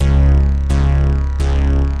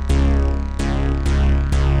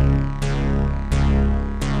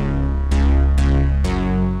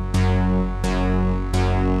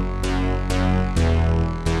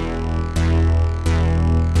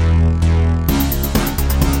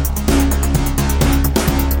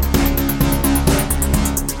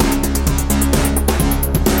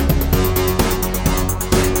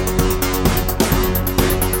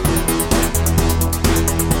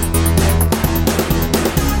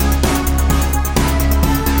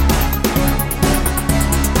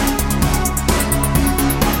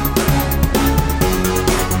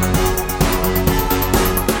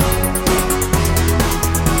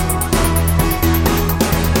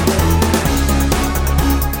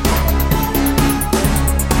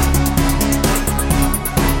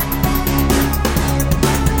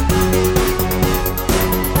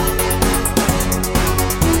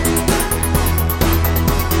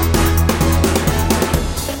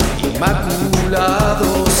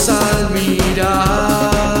Inmaculados al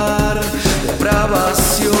mirar,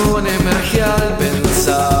 depravación emerge al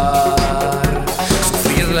pensar,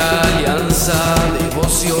 sufrir la alianza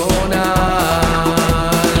devocional,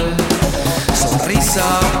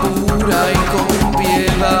 sonrisa pura y con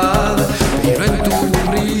piedad, pero en tu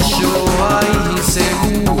brillo hay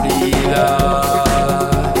inseguridad,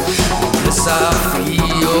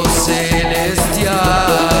 desafío celestial.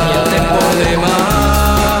 Mienten por demás,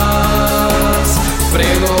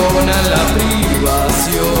 pregonan la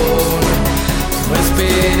privación, no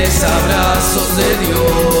esperes abrazos de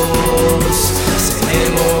Dios,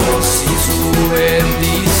 seremos sin su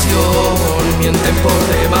bendición. Mienten por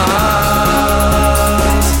demás,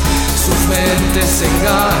 sus mentes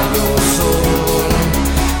engaños son,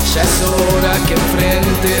 ya es hora que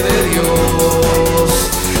enfrente de Dios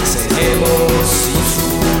seremos sin su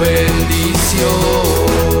bendición.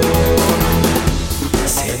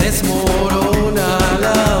 Se desmorona